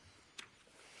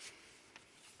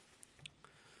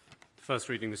First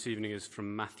reading this evening is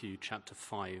from Matthew chapter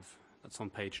 5. That's on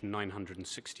page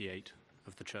 968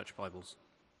 of the Church Bibles.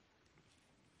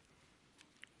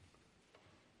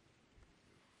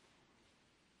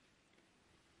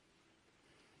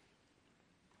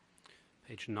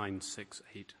 Page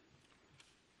 968.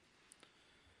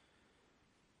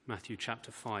 Matthew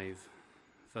chapter 5,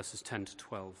 verses 10 to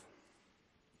 12.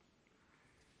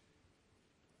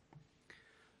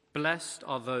 Blessed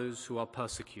are those who are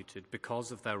persecuted because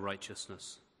of their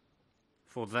righteousness,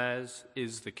 for theirs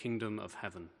is the kingdom of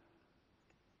heaven.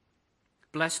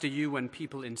 Blessed are you when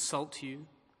people insult you,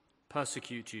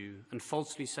 persecute you, and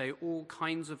falsely say all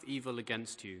kinds of evil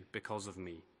against you because of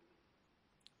me.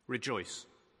 Rejoice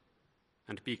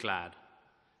and be glad,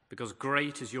 because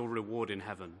great is your reward in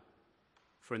heaven,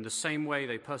 for in the same way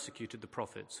they persecuted the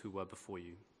prophets who were before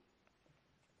you.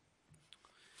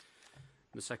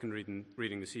 The second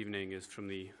reading this evening is from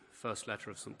the first letter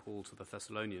of St. Paul to the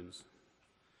Thessalonians.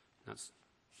 That's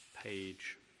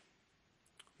page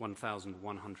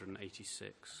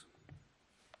 1186.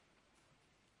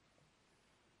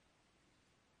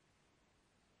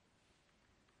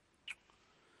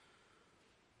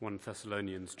 One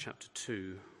Thessalonians chapter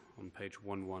 2 on page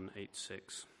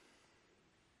 1186.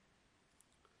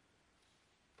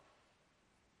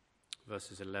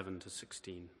 Verses 11 to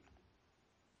 16.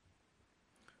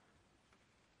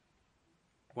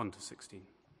 1 to 16.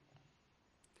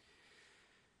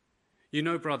 You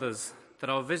know, brothers, that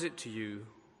our visit to you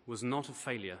was not a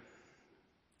failure.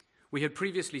 We had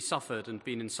previously suffered and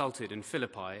been insulted in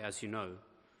Philippi, as you know.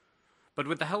 But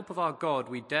with the help of our God,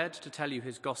 we dared to tell you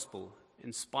his gospel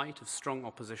in spite of strong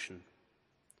opposition.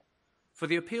 For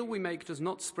the appeal we make does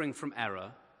not spring from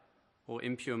error or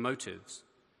impure motives,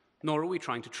 nor are we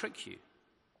trying to trick you.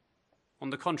 On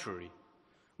the contrary,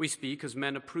 we speak as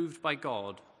men approved by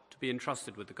God to be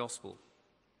entrusted with the gospel.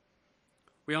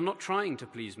 We are not trying to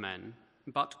please men,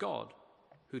 but God,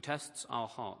 who tests our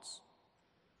hearts.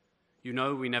 You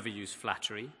know we never use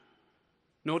flattery,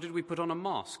 nor did we put on a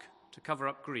mask to cover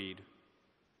up greed.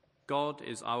 God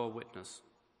is our witness.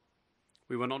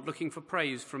 We were not looking for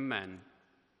praise from men,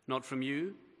 not from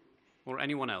you or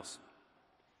anyone else.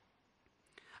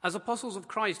 As apostles of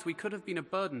Christ, we could have been a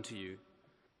burden to you,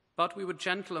 but we were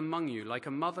gentle among you, like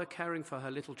a mother caring for her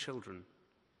little children.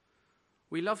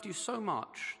 We loved you so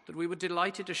much that we were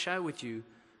delighted to share with you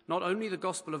not only the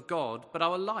gospel of God, but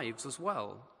our lives as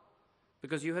well,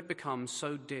 because you had become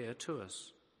so dear to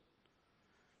us.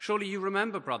 Surely you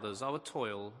remember, brothers, our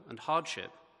toil and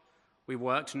hardship. We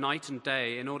worked night and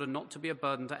day in order not to be a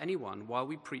burden to anyone while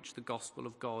we preached the gospel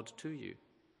of God to you.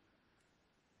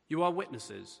 You are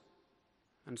witnesses,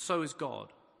 and so is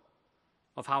God,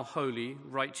 of how holy,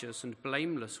 righteous, and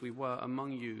blameless we were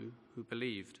among you who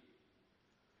believed.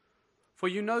 For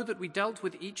you know that we dealt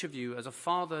with each of you as a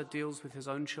father deals with his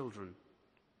own children,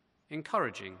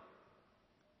 encouraging,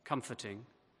 comforting,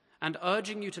 and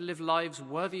urging you to live lives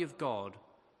worthy of God,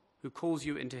 who calls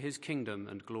you into his kingdom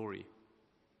and glory.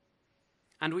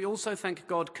 And we also thank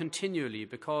God continually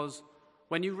because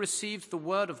when you received the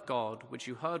word of God which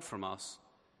you heard from us,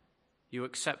 you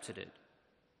accepted it,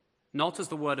 not as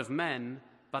the word of men,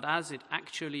 but as it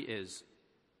actually is,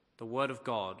 the word of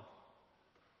God,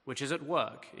 which is at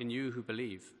work in you who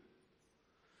believe.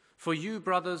 For you,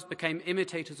 brothers, became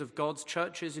imitators of God's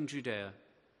churches in Judea,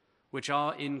 which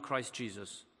are in Christ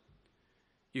Jesus.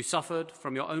 You suffered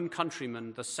from your own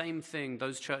countrymen the same thing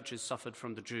those churches suffered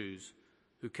from the Jews,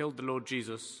 who killed the Lord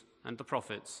Jesus and the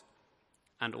prophets,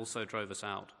 and also drove us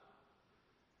out.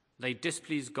 They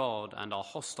displease God and are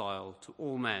hostile to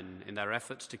all men in their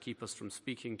efforts to keep us from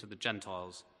speaking to the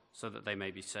Gentiles so that they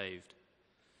may be saved.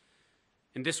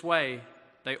 In this way,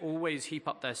 they always heap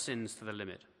up their sins to the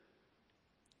limit.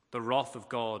 The wrath of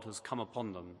God has come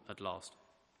upon them at last.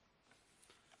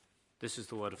 This is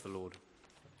the word of the Lord.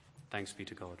 Thanks be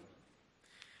to God.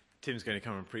 Tim's going to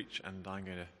come and preach, and I'm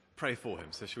going to pray for him.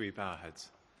 So shall we bow our heads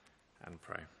and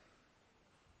pray?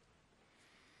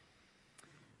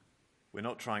 We're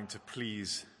not trying to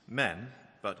please men,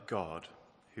 but God,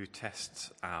 who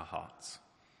tests our hearts.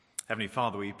 Heavenly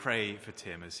Father, we pray for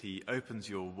Tim as he opens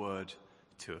your word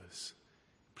to us.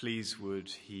 Please would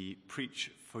he preach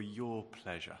for your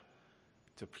pleasure,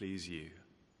 to please you,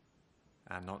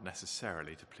 and not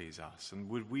necessarily to please us. And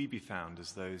would we be found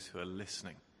as those who are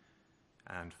listening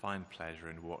and find pleasure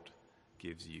in what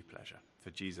gives you pleasure. For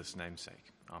Jesus' name's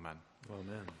sake. Amen.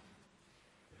 Amen.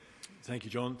 Thank you,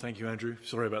 John. Thank you, Andrew.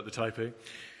 Sorry about the typo.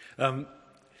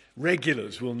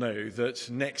 Regulars will know that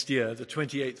next year, the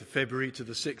 28th of February to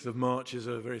the 6th of March, is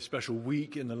a very special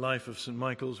week in the life of St.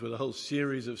 Michael's, with a whole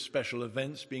series of special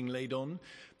events being laid on,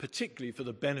 particularly for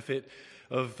the benefit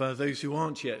of those who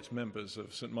aren't yet members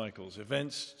of St. Michael's,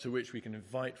 events to which we can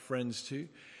invite friends to.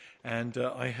 And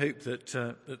I hope that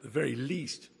at the very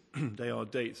least, they are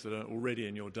dates that are already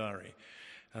in your diary.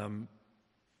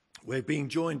 We're being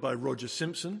joined by Roger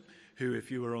Simpson, who, if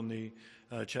you were on the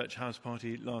church house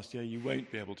party last year, you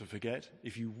won't be able to forget.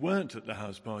 If you weren't at the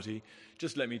house party,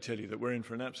 just let me tell you that we're in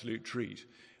for an absolute treat.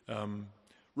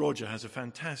 Roger has a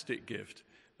fantastic gift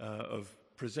of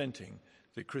presenting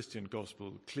the Christian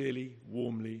gospel clearly,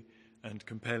 warmly, and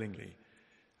compellingly.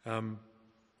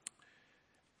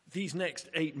 These next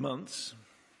 8 months,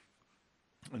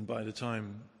 and by the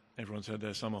time everyone's had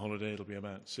their summer holiday, it'll be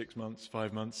about 6 months,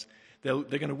 5 months, they're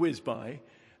going to whiz by.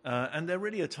 And they're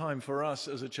really a time for us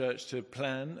as a church to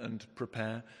plan and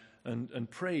prepare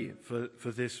and pray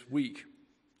for this week.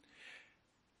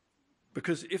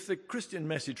 Because if the Christian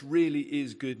message really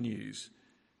is good news,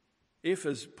 if,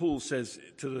 as Paul says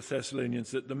to the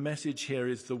Thessalonians, that the message here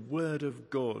is the word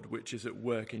of God which is at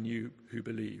work in you who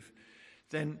believe,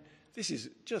 then this is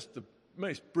just the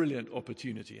most brilliant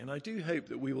opportunity. And I do hope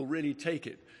that we will really take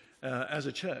it as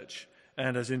a church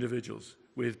and as individuals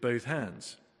with both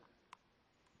hands.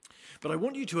 But I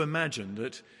want you to imagine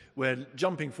that we're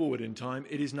jumping forward in time.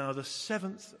 It is now the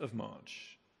 7th of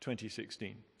March,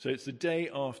 2016. So it's the day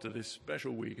after this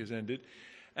special week has ended.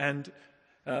 And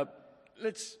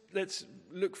let's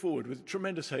look forward with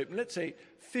tremendous hope. And let's say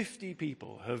 50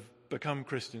 people have become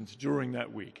Christians during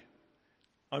that week.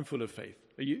 I'm full of faith.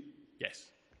 Are you?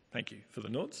 Yes. Thank you for the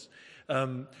nods.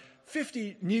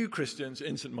 50 new Christians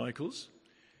in St. Michael's.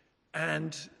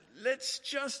 And let's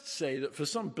just say that for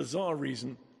some bizarre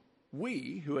reason,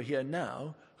 we, who are here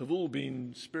now, have all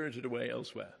been spirited away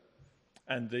elsewhere.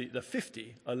 And the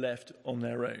 50 are left on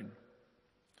their own.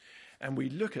 And we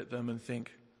look at them and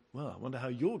think, well, I wonder how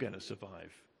you're going to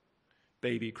survive,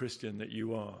 baby Christian that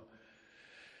you are.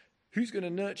 Who's going to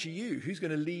nurture you? Who's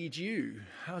going to lead you?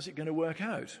 How's it going to work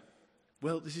out?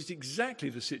 Well, this is exactly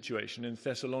the situation in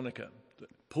Thessalonica.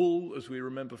 Paul, as we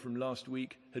remember from last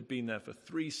week, had been there for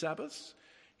 3 Sabbaths.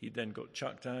 He then got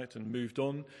chucked out and moved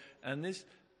on. And this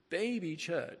baby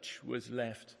church was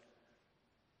left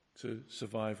to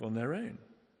survive on their own.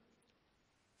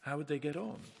 How would they get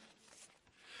on?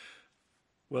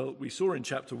 Well, we saw in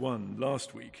chapter 1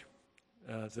 last week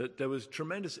that there was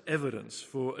tremendous evidence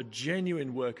for a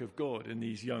genuine work of God in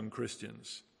these young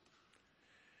Christians.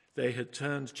 They had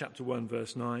turned, chapter 1,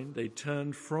 verse 9, they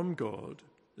turned from God,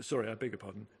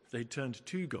 they turned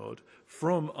to God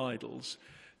from idols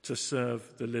to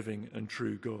serve the living and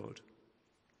true God.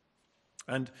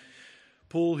 And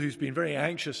Paul, who's been very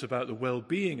anxious about the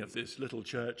well-being of this little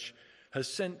church, has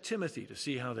sent Timothy to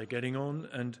see how they're getting on.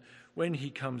 And when he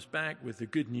comes back with the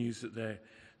good news that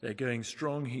they're going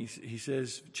strong, he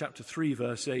says, chapter 3,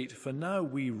 verse 8, "For now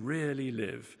we really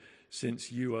live,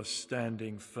 since you are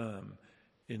standing firm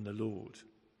in the Lord."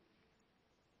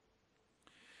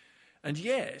 And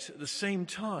yet, at the same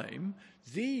time,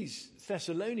 these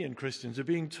Thessalonian Christians are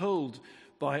being told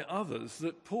by others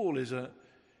that Paul is a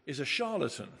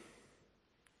charlatan,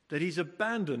 that he's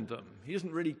abandoned them. He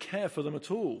doesn't really care for them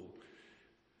at all.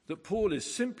 That Paul is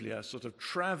simply a sort of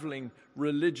traveling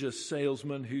religious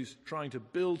salesman who's trying to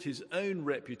build his own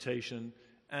reputation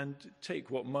and take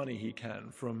what money he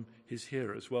can from his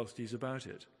hearers whilst he's about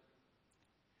it.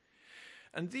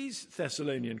 And these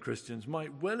Thessalonian Christians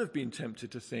might well have been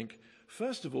tempted to think,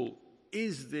 first of all,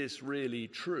 is this really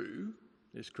true,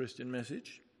 this Christian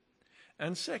message?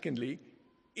 And secondly,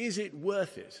 is it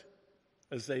worth it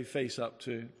as they face up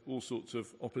to all sorts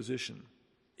of opposition?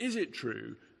 Is it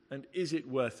true, and is it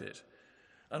worth it?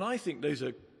 And I think those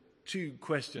are 2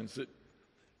 questions that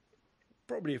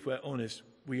probably, if we're honest,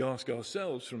 we ask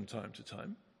ourselves from time to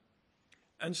time.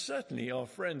 And certainly our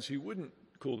friends who wouldn't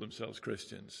call themselves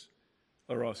Christians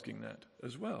are asking that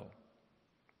as well.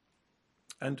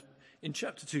 And in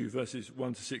chapter 2, verses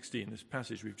 1 to 16, this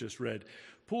passage we've just read,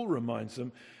 Paul reminds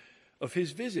them of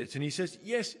his visit. And he says,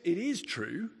 yes, it is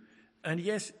true, and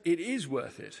yes, it is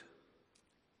worth it.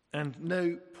 And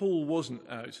no, Paul wasn't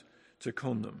out to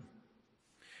con them.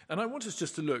 And I want us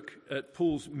just to look at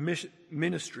Paul's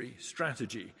ministry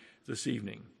strategy this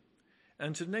evening,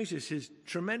 and to notice his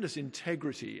tremendous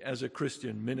integrity as a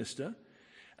Christian minister.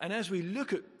 And as we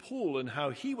look at Paul and how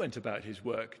he went about his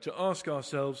work, to ask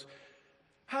ourselves,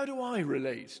 how do I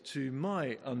relate to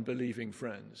my unbelieving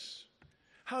friends?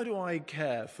 How do I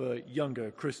care for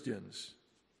younger Christians?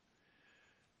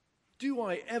 Do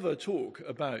I ever talk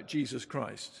about Jesus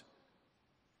Christ?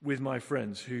 with my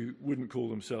friends who wouldn't call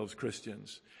themselves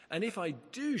Christians? And if I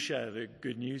do share the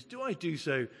good news, do I do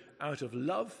so out of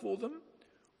love for them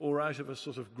or out of a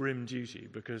sort of grim duty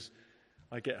because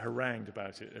I get harangued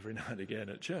about it every now and again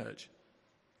at church?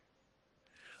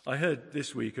 I heard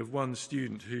this week of one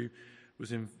student who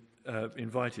was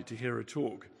invited to hear a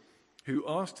talk who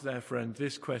asked their friend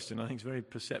this question. I think it's a very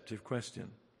perceptive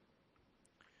question.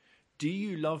 Do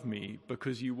you love me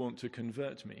because you want to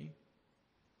convert me?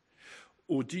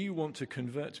 Or do you want to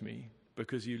convert me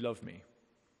because you love me?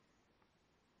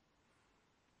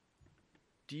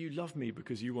 Do you love me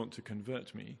because you want to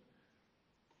convert me?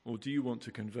 Or do you want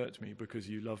to convert me because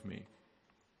you love me?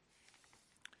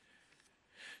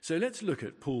 So let's look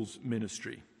at Paul's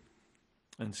ministry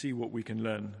and see what we can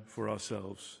learn for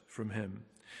ourselves from him.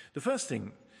 The first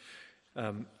thing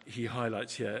he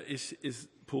highlights here is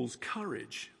Paul's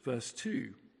courage. Verse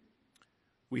 2.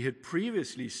 We had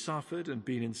previously suffered and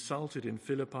been insulted in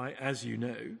Philippi, as you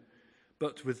know,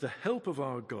 but with the help of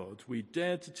our God, we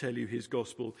dared to tell you his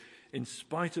gospel in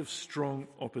spite of strong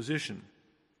opposition.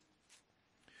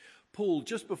 Paul,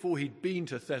 just before he'd been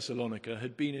to Thessalonica,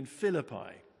 had been in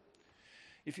Philippi.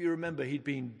 If you remember, he'd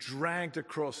been dragged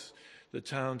across the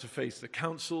town to face the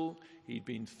council. He'd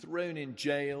been thrown in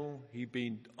jail. He'd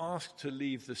been asked to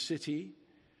leave the city.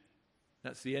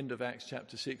 That's the end of Acts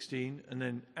chapter 16. And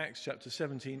then Acts chapter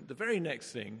 17, the very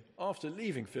next thing, after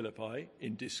leaving Philippi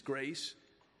in disgrace,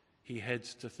 he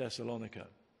heads to Thessalonica.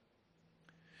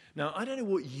 Now, I don't know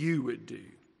what you would do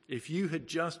if you had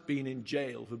just been in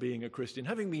jail for being a Christian,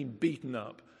 having been beaten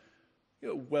up,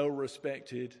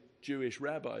 well-respected Jewish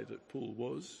rabbi that Paul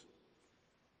was.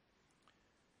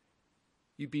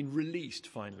 You've been released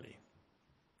finally.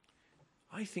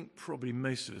 I think probably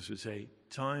most of us would say,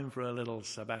 time for a little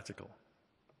sabbatical.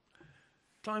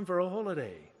 Time for a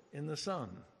holiday in the sun.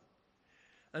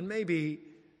 And maybe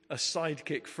a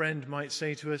sidekick friend might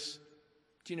say to us,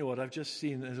 do you know what, I've just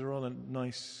seen there's a rather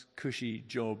nice, cushy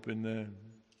job in the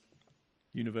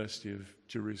University of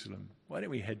Jerusalem. Why don't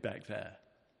we head back there?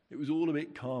 It was all a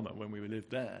bit calmer when we lived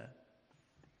there.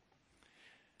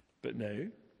 But no.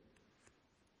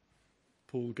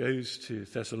 Paul goes to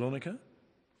Thessalonica,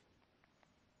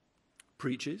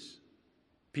 preaches,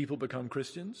 people become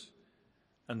Christians,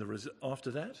 and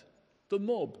after that, the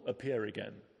mob appear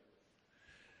again.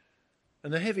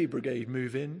 And the heavy brigade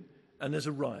move in, and there's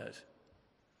a riot.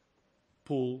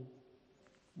 Paul,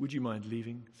 would you mind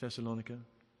leaving Thessalonica?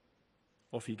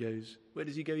 Off he goes. Where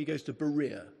does he go? He goes to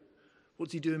Berea.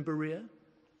 What's he do in Berea?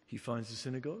 He finds a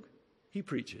synagogue. He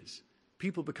preaches.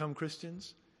 People become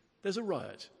Christians. There's a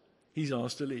riot. He's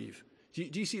asked to leave. Do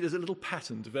you see there's a little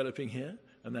pattern developing here?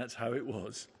 And that's how it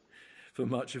was for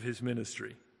much of his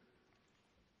ministry.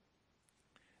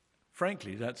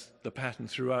 Frankly, that's the pattern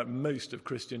throughout most of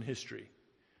Christian history.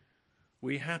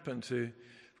 We happen to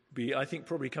be, I think,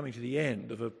 probably coming to the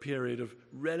end of a period of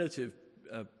relative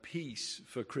peace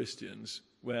for Christians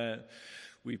where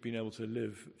we've been able to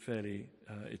live fairly,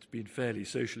 it's been fairly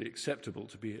socially acceptable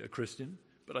to be a Christian,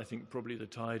 but I think probably the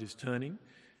tide is turning.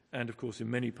 And, of course, in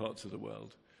many parts of the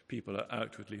world, people are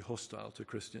outwardly hostile to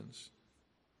Christians.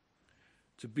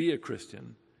 To be a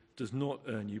Christian does not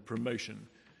earn you promotion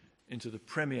into the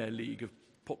Premier League of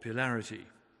popularity.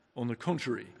 On the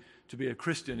contrary, to be a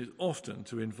Christian is often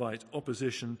to invite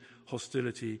opposition,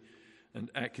 hostility,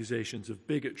 and accusations of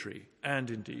bigotry, and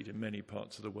indeed, in many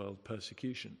parts of the world,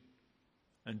 persecution.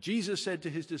 And Jesus said to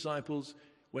his disciples,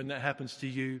 when that happens to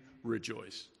you,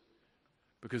 rejoice.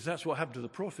 Because that's what happened to the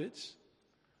prophets.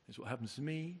 It's what happens to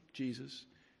me, Jesus,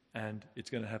 and it's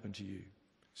going to happen to you.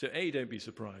 So A, don't be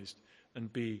surprised,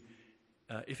 and B,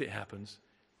 if it happens,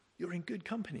 you're in good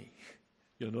company.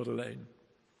 You're not alone.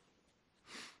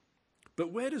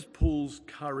 But where does Paul's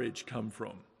courage come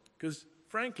from? Because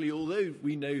frankly, although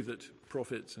we know that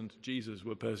prophets and Jesus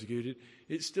were persecuted,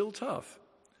 it's still tough.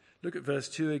 Look at verse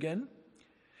 2 again.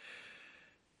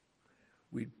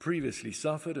 We'd previously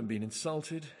suffered and been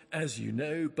insulted, as you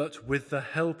know, but with the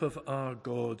help of our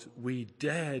God, we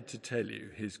dared to tell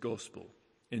you his gospel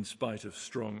in spite of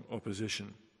strong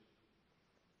opposition.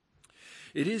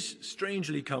 It is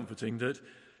strangely comforting that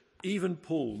even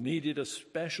Paul needed a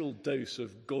special dose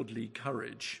of godly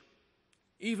courage.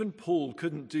 Even Paul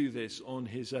couldn't do this on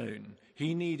his own.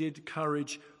 He needed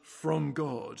courage from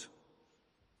God.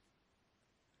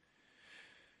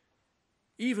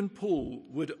 Even Paul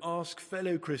would ask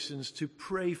fellow Christians to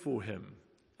pray for him.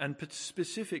 And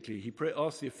specifically, he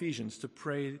asked the Ephesians to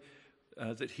pray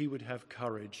that he would have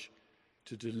courage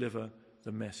to deliver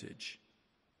the message.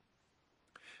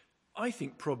 I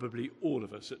think probably all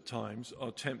of us at times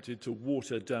are tempted to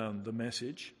water down the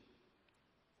message,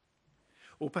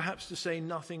 or perhaps to say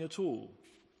nothing at all,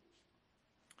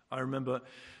 I remember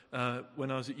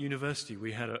when I was at university,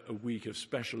 we had a week of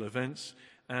special events,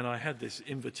 and I had this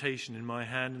invitation in my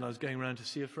hand, and I was going around to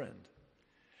see a friend.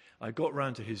 I got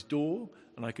round to his door,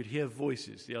 and I could hear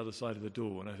voices the other side of the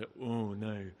door, and I thought, oh no,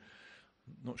 I'm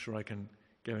not sure I can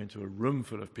go into a room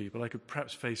full of people. I could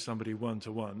perhaps face somebody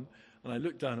one-to-one. And I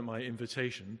looked down at my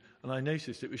invitation, and I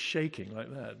noticed it was shaking like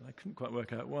that. I couldn't quite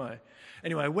work out why.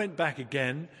 Anyway, I went back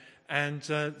again, and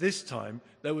this time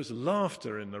there was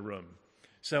laughter in the room.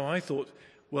 So I thought,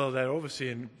 well, they're obviously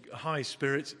in high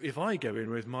spirits. If I go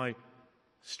in with my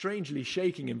strangely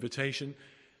shaking invitation,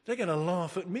 they're going to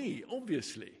laugh at me,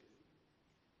 obviously.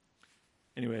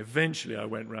 Anyway, eventually I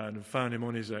went round and found him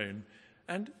on his own,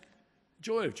 and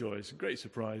joy of joys, great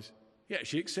surprise, he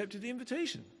actually accepted the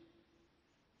invitation.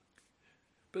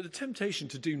 But the temptation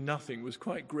to do nothing was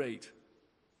quite great.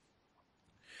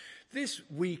 This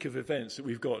week of events that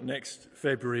we've got next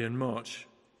February and March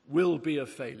will be a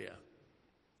failure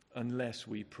unless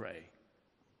we pray.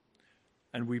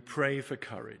 And we pray for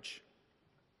courage.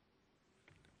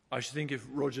 I should think if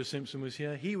Roger Simpson was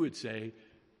here, he would say,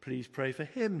 please pray for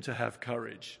him to have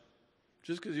courage.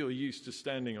 Just because you're used to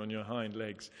standing on your hind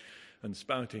legs and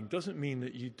spouting doesn't mean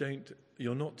that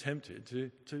you're not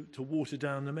tempted to water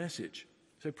down the message.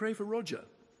 So pray for Roger.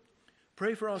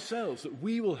 Pray for ourselves that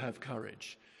we will have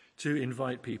courage to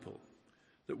invite people,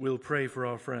 that we'll pray for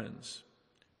our friends.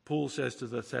 Paul says to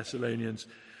the Thessalonians,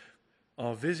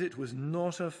 our visit was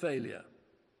not a failure.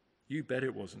 You bet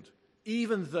it wasn't.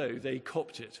 Even though they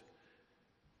copped it,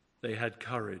 they had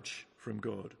courage from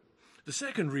God. The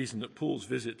second reason that Paul's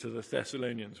visit to the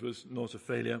Thessalonians was not a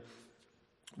failure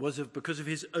was because of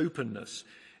his openness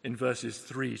in verses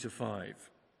 3 to 5.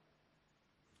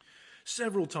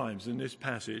 Several times in this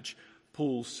passage,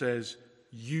 Paul says,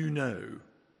 you know.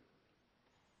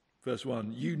 Verse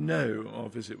 1, you know our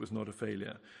visit was not a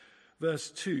failure. Verse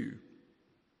 2,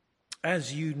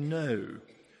 as you know.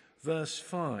 Verse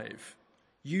 5,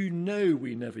 you know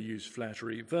we never use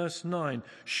flattery. Verse 9,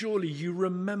 surely you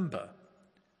remember.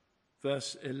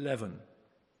 Verse 11,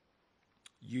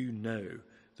 you know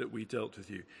that we dealt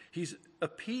with you. He's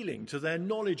appealing to their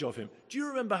knowledge of him. Do you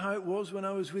remember how it was when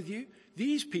I was with you?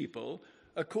 These people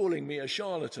are calling me a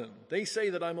charlatan. They say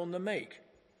that I'm on the make.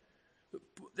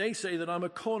 They say that I'm a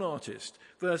con artist.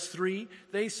 Verse 3,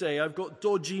 they say I've got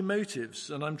dodgy motives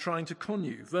and I'm trying to con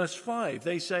you. Verse 5,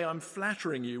 they say I'm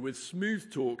flattering you with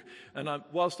smooth talk, and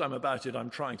whilst I'm about it, I'm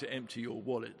trying to empty your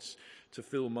wallets to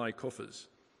fill my coffers.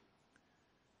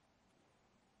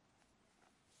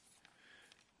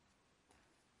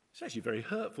 It's actually very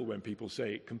hurtful when people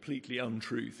say completely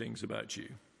untrue things about you,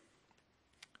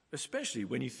 especially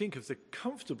when you think of the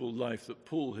comfortable life that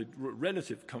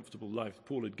relative comfortable life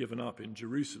Paul had given up in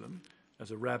Jerusalem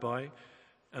as a rabbi,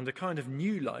 and the kind of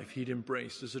new life he'd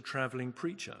embraced as a traveling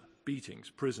preacher: beatings,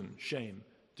 prison, shame,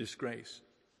 disgrace.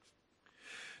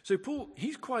 So Paul,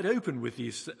 he's quite open with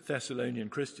these Thessalonian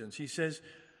Christians. He says,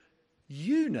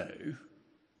 you know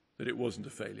that it wasn't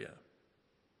a failure.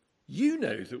 You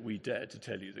know that we dared to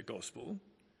tell you the gospel.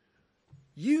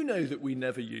 You know that we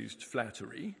never used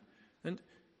flattery. And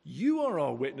you are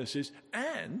our witnesses,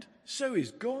 and so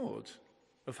is God,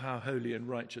 of how holy and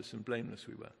righteous and blameless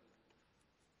we were.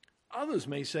 Others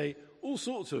may say all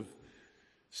sorts of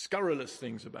scurrilous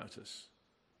things about us,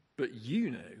 but you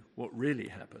know what really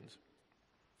happened.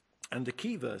 And the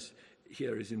key verse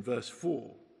here is in verse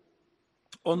 4.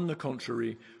 On the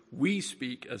contrary, we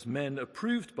speak as men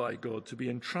approved by God to be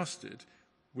entrusted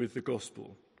with the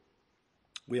gospel.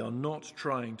 We are not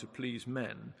trying to please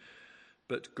men,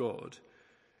 but God,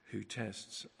 who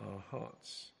tests our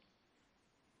hearts.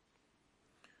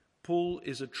 Paul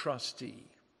is a trustee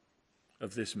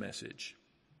of this message,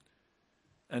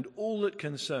 and all that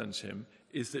concerns him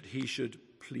is that he should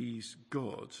please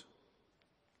God.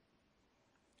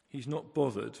 He's not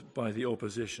bothered by the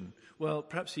opposition. Well,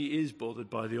 perhaps he is bothered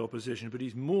by the opposition, but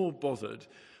he's more bothered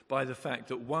by the fact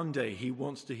that one day he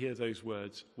wants to hear those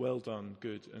words, well done,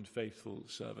 good and faithful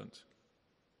servant.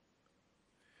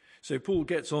 So Paul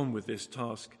gets on with this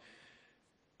task,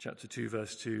 chapter 2,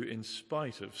 verse 2, in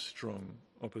spite of strong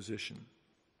opposition.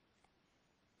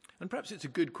 And perhaps it's a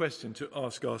good question to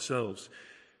ask ourselves,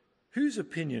 whose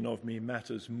opinion of me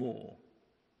matters more?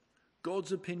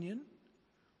 God's opinion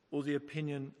or the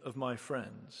opinion of my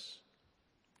friends?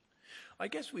 I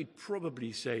guess we'd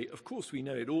probably say, of course we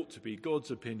know it ought to be God's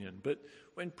opinion, but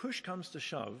when push comes to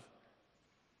shove,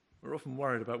 we're often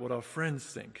worried about what our friends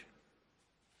think,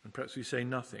 and perhaps we say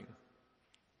nothing.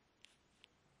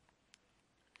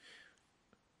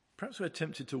 Perhaps we're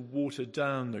tempted to water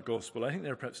down the gospel. I think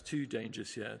there are perhaps two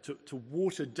dangers here. To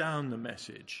water down the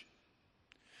message.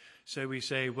 So we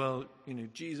say, well,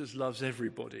 Jesus loves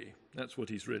everybody. That's what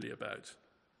he's really about.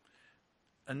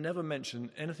 And never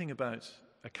mention anything about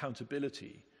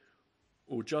accountability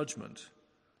or judgment,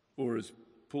 or as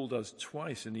Paul does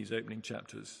twice in these opening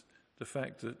chapters, the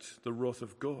fact that the wrath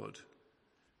of God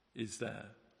is there.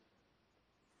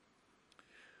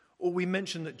 Or we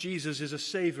mention that Jesus is a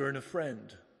saviour and a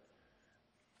friend,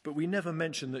 but we never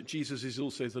mention that Jesus is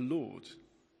also the Lord.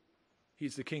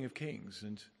 He's the King of Kings,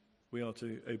 and we are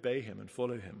to obey him and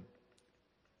follow him.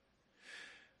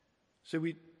 So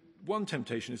one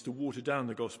temptation is to water down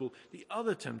the gospel. The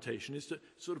other temptation is to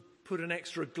sort of put an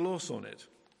extra gloss on it.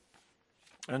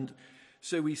 And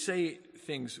so we say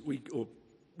things, we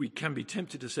can be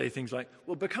tempted to say things like,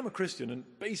 well, become a Christian and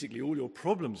basically all your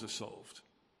problems are solved.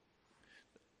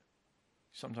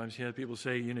 Sometimes hear people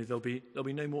say, there'll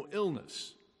be no more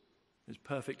illness. There's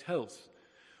perfect health.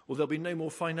 Or there'll be no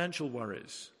more financial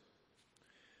worries.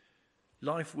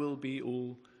 Life will be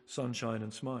all sunshine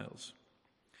and smiles.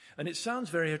 And it sounds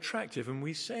very attractive, and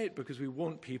we say it because we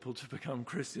want people to become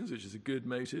Christians, which is a good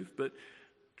motive, but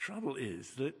trouble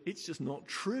is that it's just not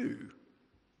true.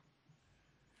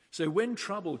 So when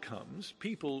trouble comes,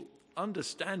 people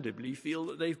understandably feel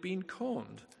that they've been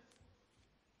conned.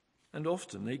 And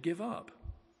often they give up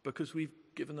because we've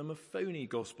given them a phony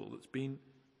gospel that's been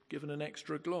given an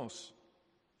extra gloss.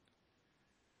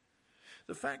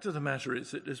 The fact of the matter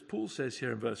is that, as Paul says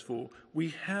here in verse 4,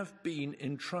 we have been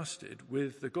entrusted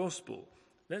with the gospel.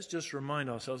 Let's just remind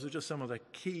ourselves of just some of the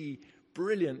key,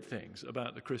 brilliant things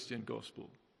about the Christian gospel.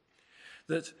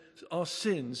 That our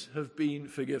sins have been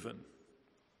forgiven.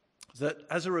 That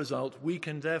as a result, we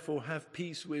can therefore have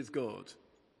peace with God.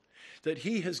 That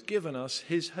he has given us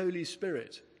his Holy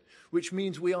Spirit, which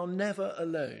means we are never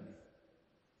alone.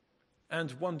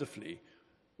 And wonderfully,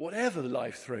 whatever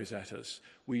life throws at us,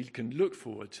 we can look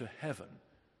forward to heaven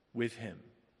with him,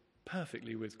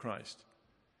 perfectly with Christ.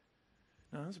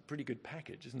 Now, that's a pretty good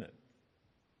package, isn't it?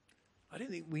 I don't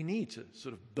think we need to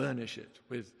sort of burnish it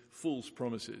with false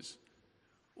promises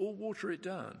or water it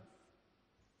down.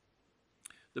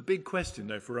 The big question,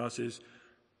 though, for us is,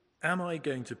 am I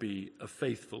going to be a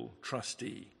faithful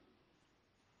trustee?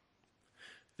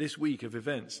 This week of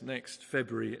events, next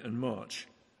February and March,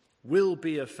 will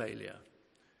be a failure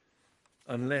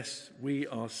unless we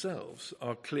ourselves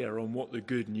are clear on what the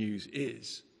good news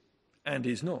is and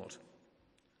is not,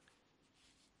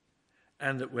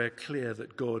 and that we're clear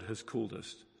that God has called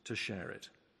us to share it.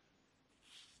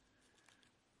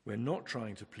 We're not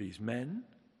trying to please men,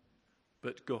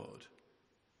 but God,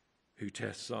 who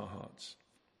tests our hearts.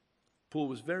 Paul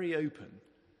was very open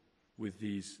with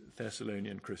these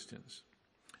Thessalonian Christians.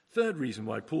 Third reason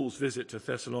why Paul's visit to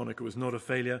Thessalonica was not a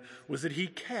failure was that he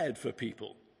cared for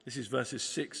people. This is verses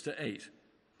 6 to 8.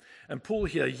 And Paul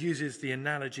here uses the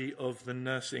analogy of the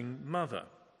nursing mother.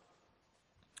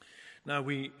 Now,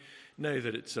 we know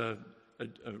that it's a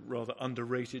rather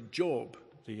underrated job,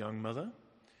 the young mother.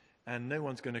 And no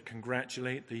one's going to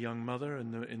congratulate the young mother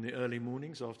in the early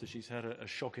mornings after she's had a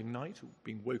shocking night,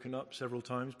 being woken up several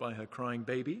times by her crying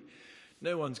baby.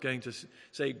 No one's going to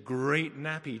say, great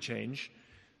nappy change.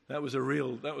 That was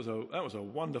a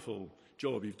wonderful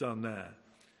job you've done there.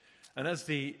 And as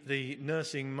the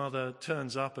nursing mother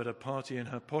turns up at a party in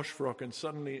her posh frock and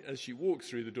suddenly, as she walks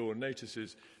through the door,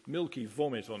 notices milky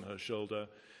vomit on her shoulder,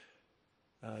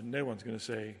 no one's going to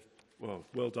say,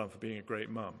 well done for being a great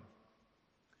mum.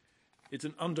 It's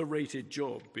an underrated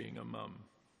job being a mum.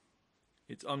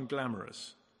 It's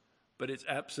unglamorous, but it's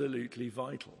absolutely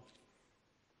vital.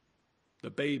 The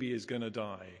baby is going to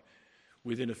die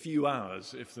within a few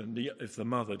hours if the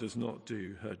mother does not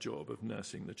do her job of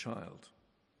nursing the child.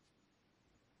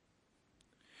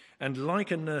 And like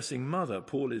a nursing mother,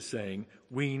 Paul is saying,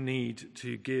 we need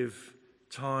to give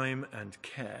time and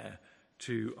care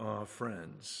to our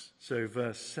friends. So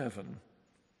verse 7,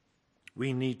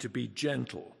 we need to be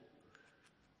gentle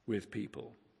with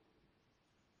people.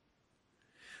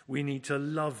 We need to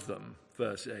love them,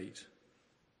 verse 8.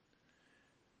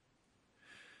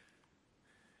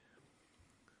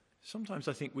 Sometimes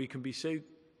I think we can be so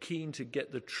keen to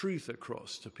get the truth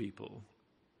across to people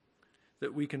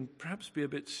that we can perhaps be a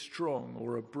bit strong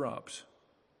or abrupt.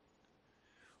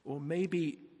 Or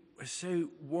maybe we're so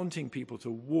wanting people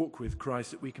to walk with Christ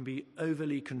that we can be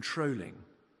overly controlling.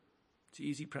 It's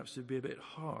easy perhaps to be a bit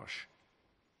harsh.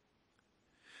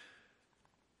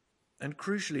 And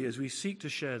crucially, as we seek to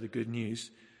share the good news,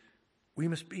 we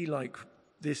must be like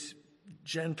this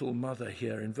gentle mother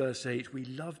here in verse 8. We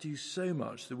loved you so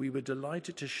much that we were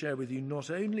delighted to share with you not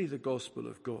only the gospel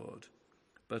of God,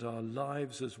 but our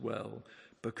lives as well,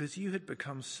 because you had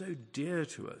become so dear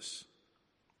to us.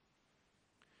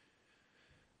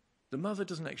 The mother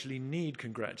doesn't actually need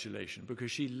congratulation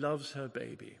because she loves her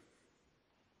baby.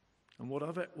 And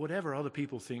whatever other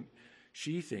people think,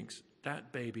 she thinks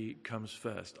that baby comes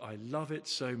first. I love it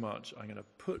so much, I'm going to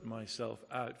put myself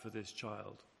out for this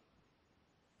child.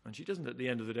 And she doesn't at the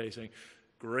end of the day saying,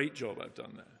 great job, I've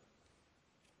done that.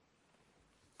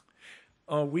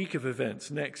 Our week of events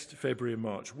next February and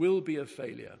March will be a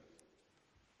failure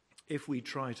if we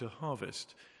try to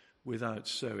harvest without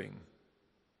sowing.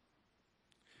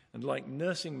 And like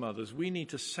nursing mothers, we need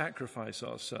to sacrifice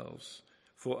ourselves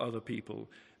for other people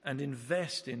and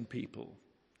invest in people.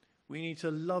 We need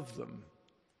to love them.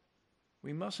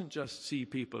 We mustn't just see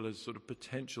people as sort of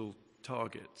potential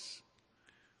targets,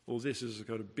 or this is a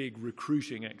kind of big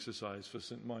recruiting exercise for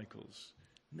St. Michael's.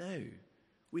 No,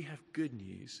 we have good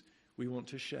news we want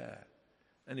to share.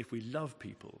 And if we love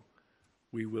people,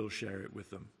 we will share it with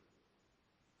them.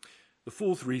 The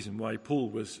fourth reason why Paul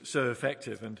was so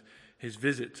effective and his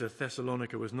visit to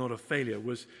Thessalonica was not a failure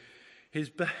was his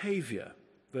behavior,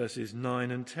 verses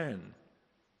 9 and 10.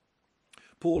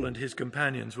 Paul and his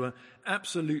companions were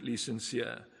absolutely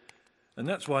sincere, and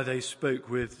that's why they spoke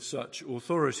with such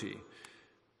authority.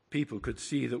 People could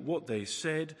see that what they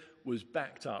said was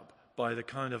backed up by the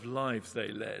kind of lives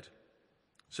they led.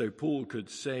 So Paul could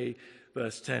say,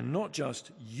 verse 10, not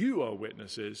just you are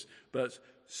witnesses, but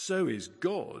so is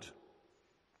God.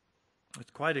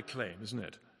 It's quite a claim, isn't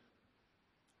it?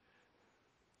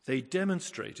 They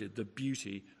demonstrated the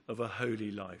beauty of a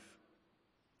holy life.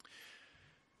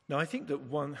 Now, I think that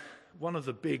one of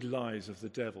the big lies of the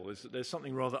devil is that there's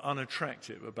something rather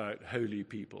unattractive about holy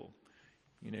people.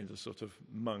 You know, the sort of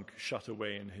monk shut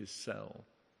away in his cell.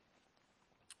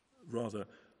 Rather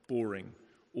boring,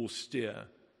 austere,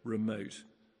 remote,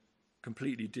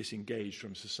 completely disengaged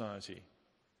from society.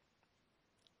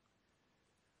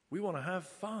 We want to have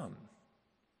fun.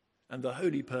 And the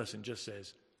holy person just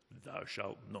says, thou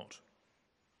shalt not.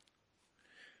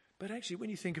 But actually, when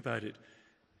you think about it,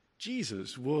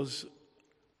 Jesus was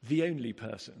the only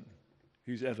person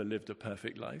who's ever lived a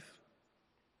perfect life.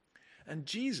 And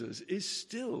Jesus is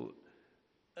still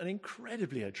an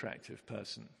incredibly attractive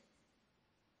person.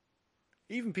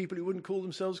 Even people who wouldn't call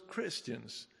themselves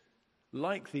Christians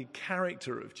like the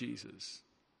character of Jesus.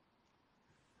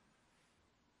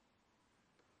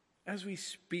 As we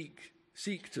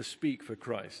seek to speak for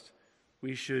Christ,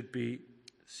 we should be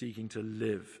seeking to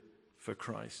live for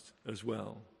Christ as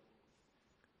well.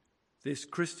 This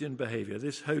Christian behavior,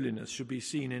 this holiness, should be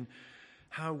seen in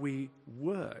how we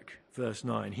work. Verse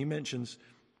 9, he mentions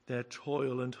their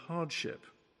toil and hardship.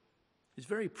 It's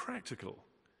very practical.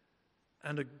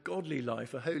 And a godly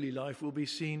life, a holy life, will be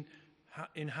seen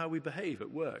in how we behave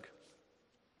at work,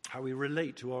 how we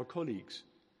relate to our colleagues,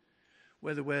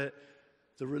 whether we're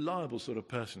the reliable sort of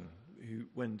person who,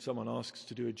 when someone asks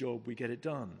to do a job, we get it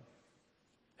done,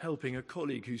 helping a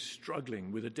colleague who's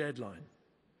struggling with a deadline,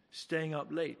 staying up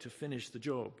late to finish the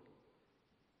job,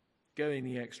 going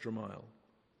the extra mile.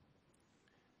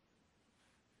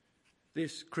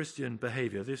 This Christian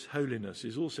behavior, this holiness,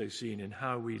 is also seen in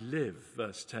how we live,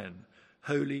 verse 10,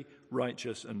 holy,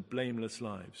 righteous, and blameless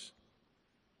lives.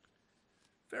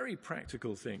 Very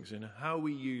practical things in how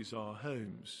we use our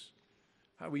homes,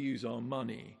 how we use our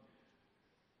money,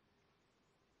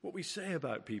 what we say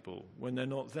about people when they're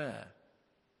not there,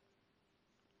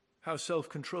 how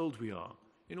self-controlled we are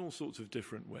in all sorts of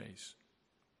different ways,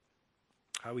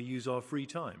 how we use our free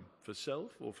time for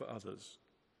self or for others,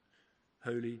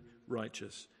 holy,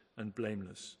 righteous, and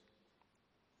blameless.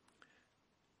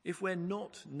 If we're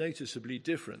not noticeably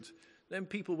different, then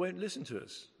people won't listen to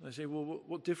us. They say, well,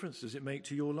 what difference does it make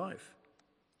to your life?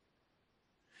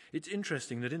 It's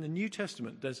interesting that in the New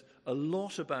Testament there's a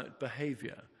lot about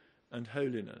behavior and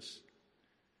holiness,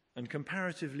 and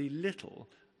comparatively little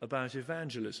about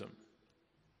evangelism.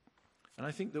 And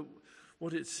I think that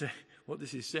what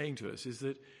this is saying to us is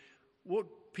that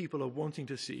what people are wanting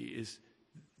to see is,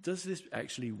 does this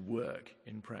actually work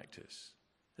in practice?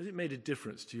 Has it made a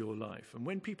difference to your life? And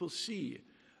when people see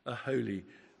a holy,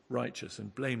 righteous,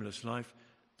 and blameless life,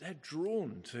 they're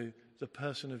drawn to the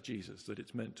person of Jesus that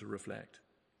it's meant to reflect.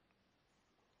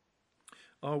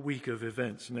 Our week of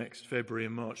events next February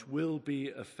and March will be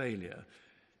a failure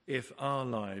if our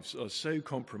lives are so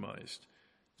compromised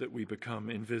that we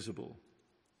become invisible.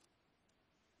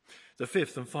 The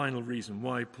fifth and final reason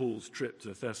why Paul's trip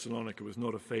to Thessalonica was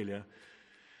not a failure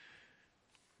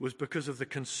was because of the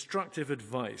constructive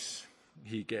advice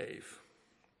he gave.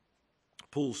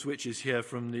 Paul switches here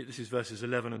this is verses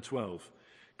 11 and 12,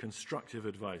 constructive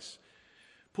advice.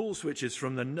 Paul switches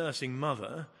from the nursing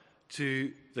mother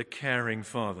to the caring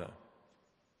father.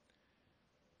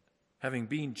 having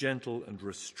been gentle and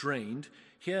restrained,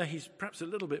 here he's perhaps a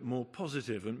little bit more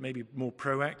positive and maybe more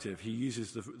proactive. He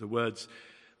uses the words,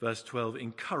 verse 12,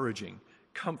 encouraging,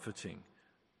 comforting,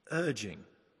 urging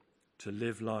to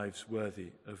live lives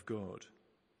worthy of God.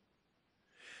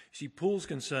 You see, Paul's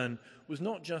concern was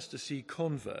not just to see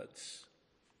converts.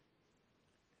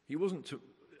 He wasn't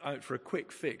out for a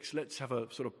quick fix. Let's have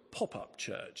a sort of pop-up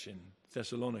church in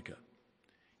Thessalonica.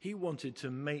 He wanted to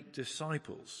make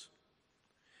disciples.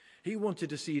 He wanted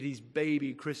to see these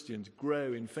baby Christians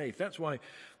grow in faith. That's why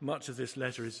much of this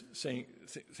letter is saying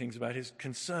things about his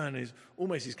concern, is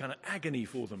almost his kind of agony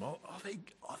for them. Are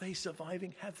they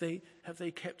surviving? Have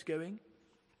they kept going?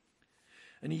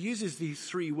 And he uses these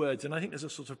three words, and I think there's a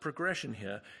sort of progression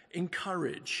here.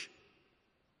 Encourage.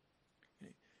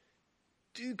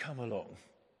 Do come along.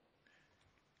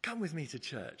 Come with me to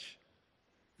church.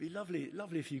 It'd be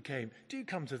lovely if you came. Do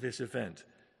come to this event.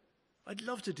 I'd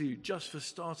love to do Just for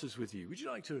Starters with you. Would you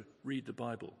like to read the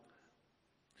Bible?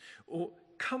 Or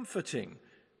comforting,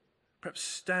 perhaps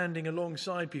standing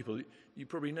alongside people. You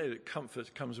probably know that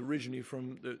comfort comes originally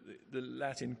from the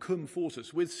Latin cum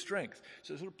fortis, with strength.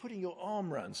 So sort of putting your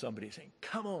arm around somebody, saying,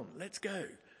 come on, let's go.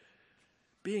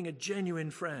 Being a genuine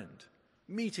friend,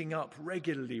 meeting up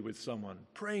regularly with someone,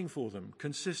 praying for them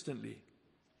consistently,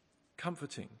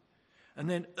 comforting, and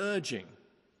then urging.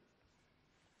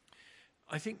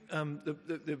 I think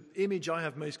the image I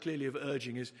have most clearly of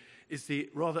urging is the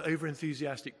rather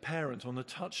over-enthusiastic parent on the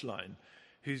touchline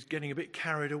who's getting a bit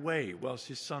carried away whilst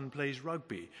his son plays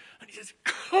rugby. And he says,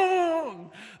 come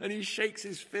on! And he shakes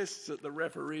his fists at the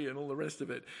referee and all the rest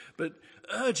of it. But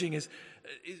urging is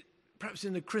perhaps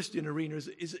in the Christian arena,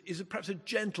 is perhaps a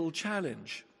gentle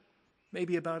challenge,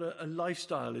 maybe about a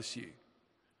lifestyle issue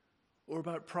or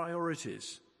about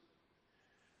priorities.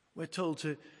 We're told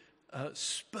to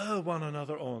spur one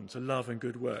another on to love and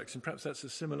good works. And perhaps that's a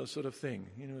similar sort of thing.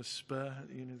 A spur,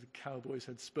 the cowboys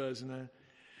had spurs in their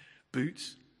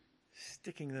boots,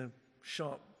 sticking the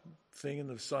sharp thing in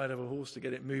the side of a horse to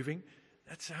get it moving.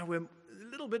 That's how we're,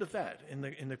 a little bit of that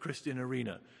in the Christian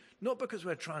arena. Not because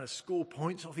we're trying to score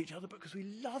points off each other, but because we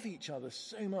love each other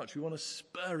so much. We want to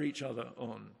spur each other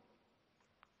on.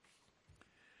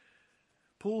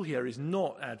 Paul here is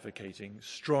not advocating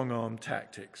strong-arm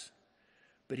tactics.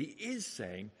 But he is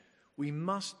saying we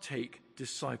must take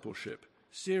discipleship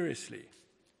seriously.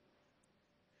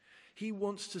 He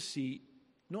wants to see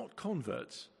not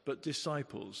converts, but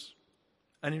disciples.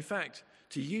 And in fact,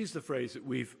 to use the phrase that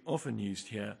we've often used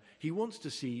here, he wants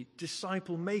to see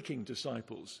disciple-making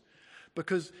disciples.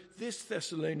 Because this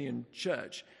Thessalonian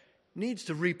church needs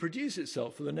to reproduce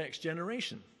itself for the next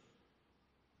generation.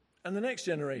 And the next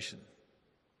generation.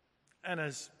 And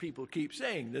as people keep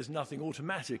saying, there's nothing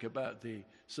automatic about the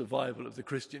survival of the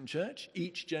Christian church.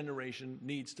 Each generation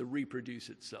needs to reproduce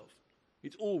itself.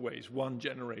 It's always one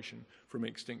generation from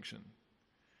extinction.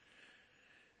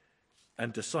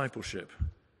 And discipleship,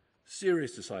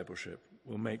 serious discipleship,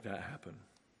 will make that happen.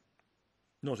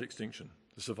 Not extinction,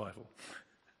 the survival.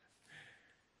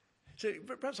 So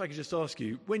perhaps I could just ask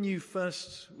you, when you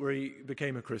first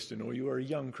became a Christian or you were a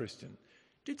young Christian,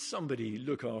 did somebody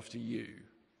look after you?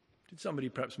 Did somebody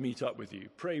perhaps meet up with you,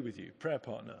 pray with you, prayer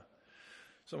partner?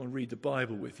 Someone read the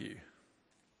Bible with you?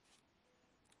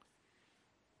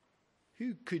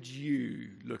 Who could you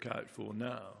look out for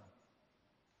now?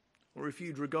 Or if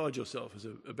you'd regard yourself as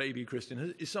a baby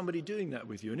Christian, is somebody doing that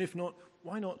with you? And if not,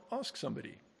 why not ask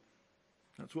somebody?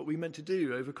 That's what we meant to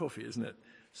do over coffee, isn't it?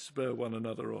 Spur one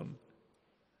another on.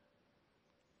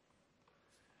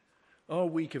 Our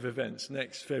week of events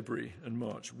next February and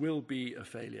March will be a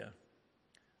failure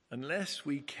unless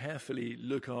we carefully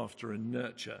look after and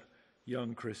nurture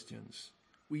young Christians.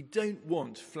 We don't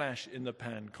want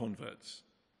flash-in-the-pan converts.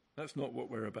 That's not what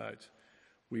we're about.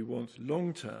 We want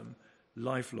long-term,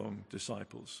 lifelong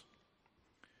disciples.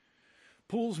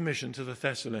 Paul's mission to the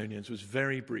Thessalonians was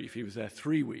very brief. He was there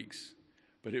 3 weeks,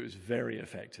 but it was very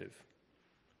effective.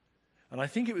 And I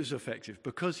think it was effective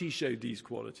because he showed these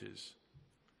qualities: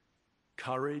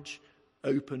 courage,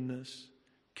 openness,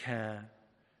 care,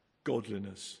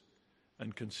 godliness,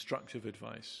 and constructive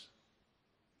advice.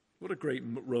 What a great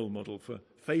role model for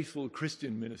faithful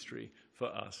Christian ministry for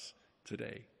us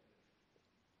today.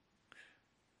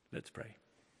 Let's pray.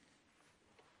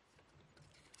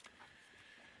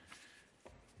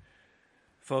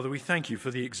 Father, we thank you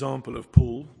for the example of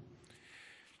Paul,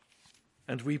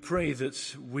 and we pray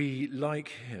that we, like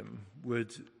him,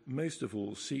 would most of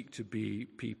all seek to be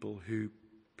people who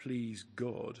please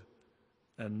God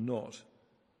and not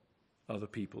other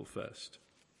people first.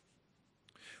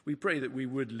 We pray that we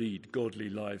would lead godly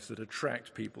lives that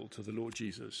attract people to the Lord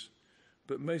Jesus,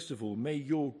 but most of all, may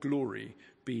your glory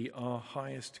be our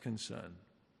highest concern.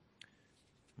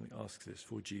 We ask this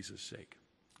for Jesus' sake.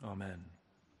 Amen.